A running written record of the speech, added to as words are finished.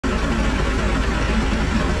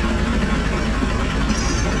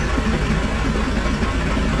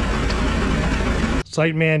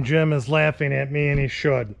Sightman Jim is laughing at me, and he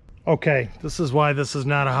should. Okay, this is why this is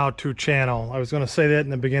not a how-to channel. I was going to say that in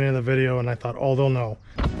the beginning of the video, and I thought, oh, they'll know.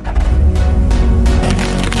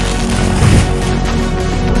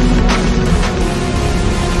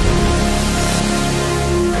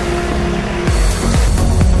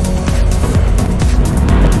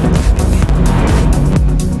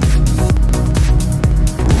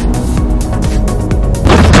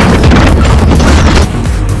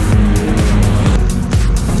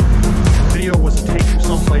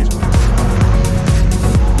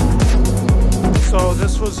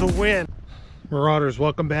 A win. Marauders,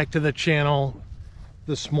 welcome back to the channel.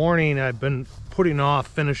 This morning I've been putting off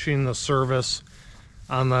finishing the service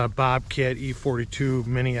on the Bobcat E42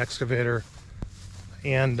 mini excavator,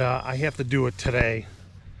 and I have to do it today.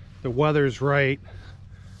 The weather's right.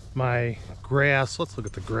 My grass, let's look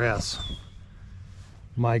at the grass.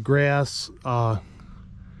 My grass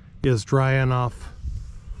is dry enough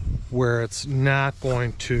where it's not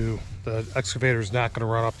going to, the excavator's not going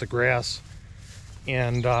to run up the grass.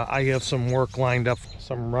 And I have some work lined up,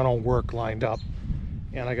 some rental work lined up,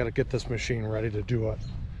 and I got to get this machine ready to do it.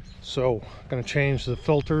 So I'm going to change the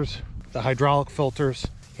filters, the hydraulic filters,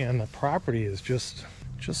 and the property is just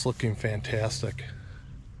looking fantastic.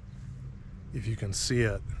 If you can see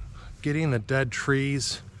it, getting the dead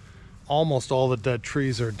trees, almost all the dead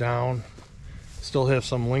trees are down. Still have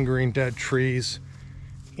some lingering dead trees,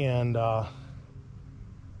 and the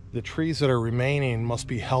trees that are remaining must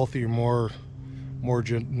be healthier, more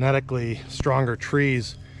genetically stronger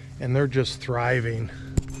trees, and they're just thriving.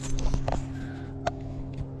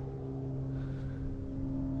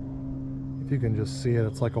 If you can just see it,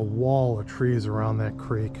 it's like a wall of trees around that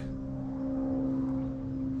creek.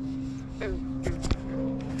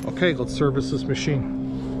 Okay, let's service this machine.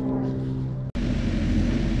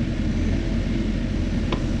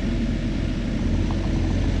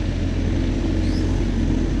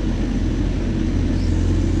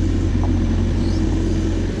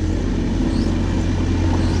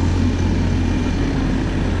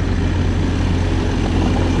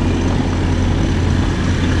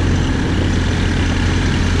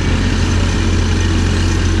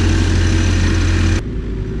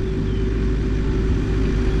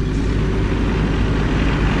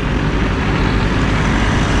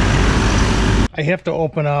 I have to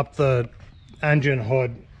open up the engine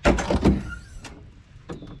hood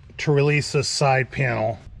to release this side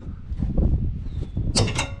panel.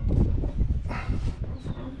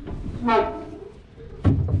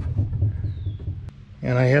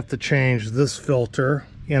 And I have to change this filter,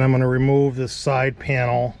 and I'm going to remove this side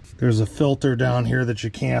panel. There's a filter down here that you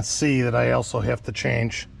can't see that I also have to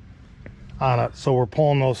change on it. So we're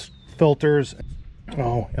pulling those filters.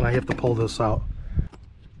 Oh, and I have to pull this out.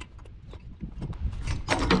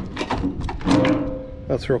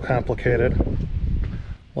 That's real complicated.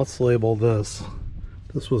 Let's label this.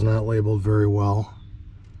 This was not labeled very well.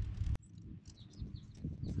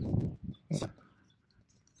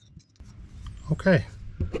 Okay.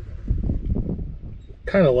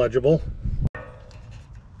 Kind of legible.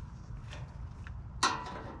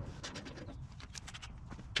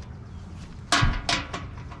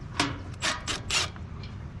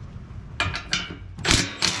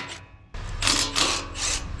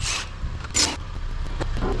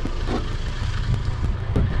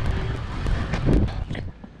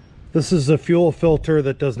 This is the fuel filter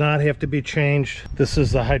that does not have to be changed. This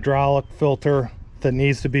is the hydraulic filter that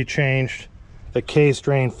needs to be changed. The case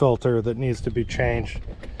drain filter that needs to be changed.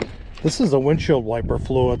 This is the windshield wiper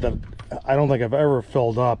fluid that I don't think I've ever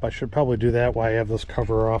filled up. I should probably do that while I have this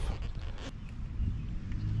cover off.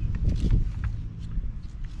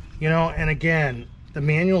 You know, and again, the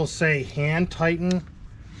manuals say hand tighten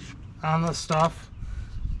on this stuff,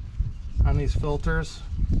 on these filters.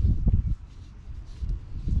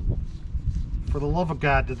 For the love of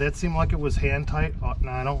God, did that seem like it was hand tight? Oh, no,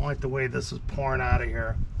 I don't like the way this is pouring out of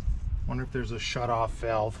here. Wonder if there's a shut-off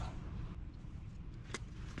valve.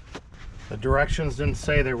 The directions didn't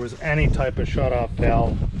say there was any type of shut-off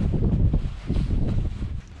valve.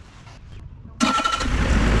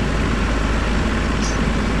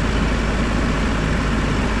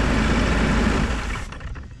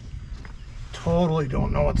 Totally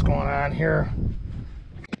don't know what's going on here.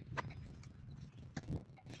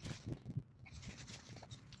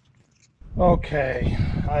 Okay,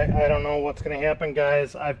 I don't know what's going to happen,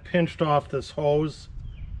 guys. I've pinched off this hose.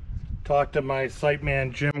 Talked to my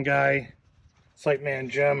Sightman Jim guy, Sightman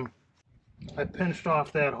Jim. I pinched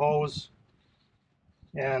off that hose,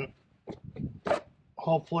 and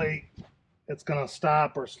hopefully it's going to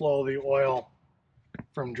stop or slow the oil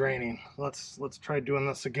from draining. Let's try doing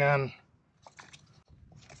this again.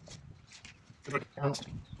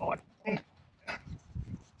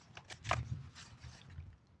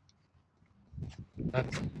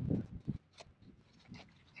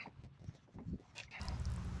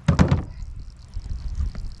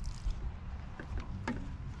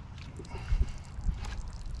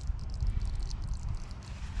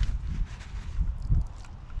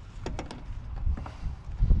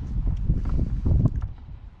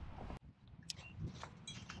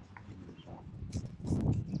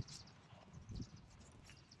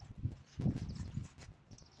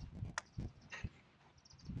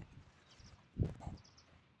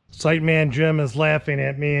 Sightman Jim is laughing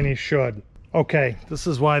at me, and he should. Okay, this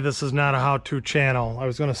is why this is not a how-to channel. I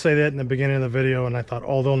was going to say that in the beginning of the video, and I thought,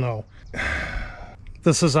 oh, they'll know.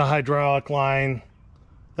 This is a hydraulic line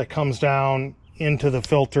that comes down into the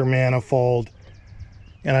filter manifold,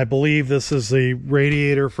 and I believe this is the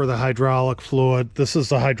radiator for the hydraulic fluid. This is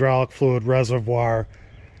the hydraulic fluid reservoir,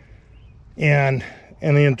 and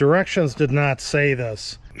the directions did not say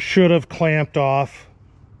this. Should have clamped off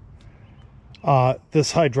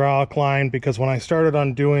this hydraulic line, because when I started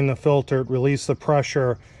undoing the filter, it released the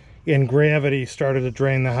pressure, and gravity started to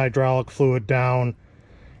drain the hydraulic fluid down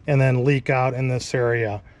and then leak out in this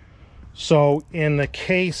area. So in the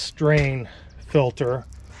case drain filter,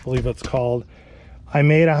 I believe it's called, I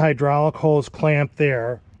made a hydraulic hose clamp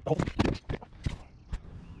there. Oh.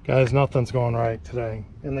 Guys, nothing's going right today.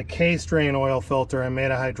 In the case drain oil filter, I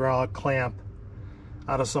made a hydraulic clamp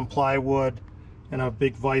out of some plywood and a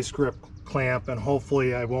big vice grip clamp, and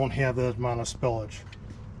hopefully I won't have that amount of spillage.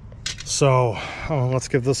 So let's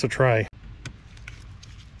give this a try.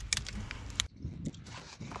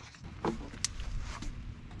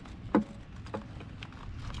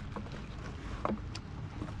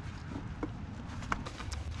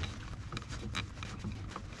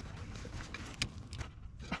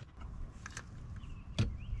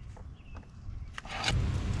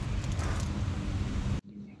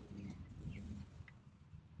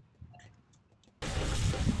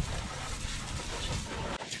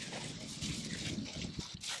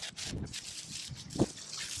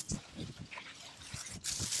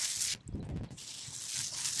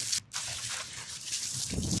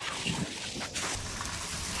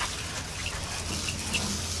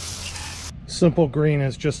 Simple Green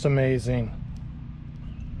is just amazing.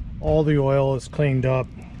 All the oil is cleaned up.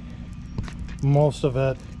 Most of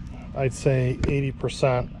it, I'd say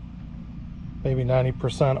 80%, maybe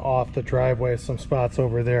 90% off the driveway. Some spots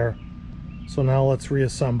over there. So now let's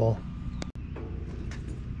reassemble.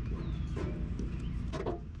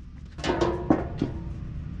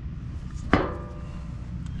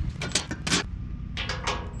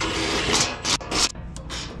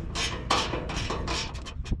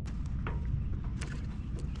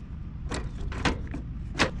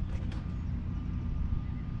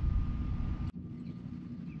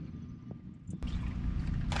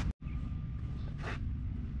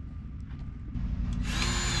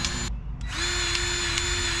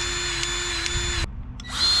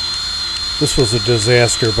 This was a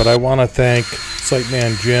disaster, but I want to thank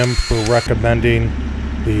Sightman Jim for recommending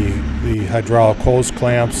the hydraulic hose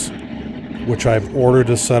clamps, which I've ordered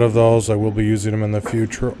a set of those. I will be using them in the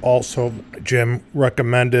future. Also, Jim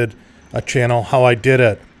recommended a channel, How I Did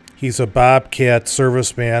It. He's a Bobcat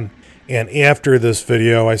serviceman, and after this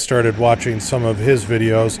video, I started watching some of his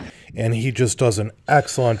videos, and he just does an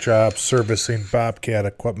excellent job servicing Bobcat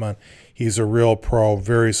equipment. He's a real pro,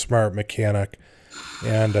 very smart mechanic.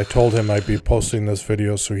 And I told him I'd be posting this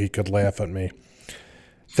video so he could laugh at me.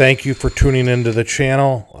 Thank you for tuning into the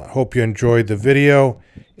channel. I hope you enjoyed the video,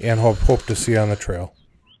 and hope to see you on the trail.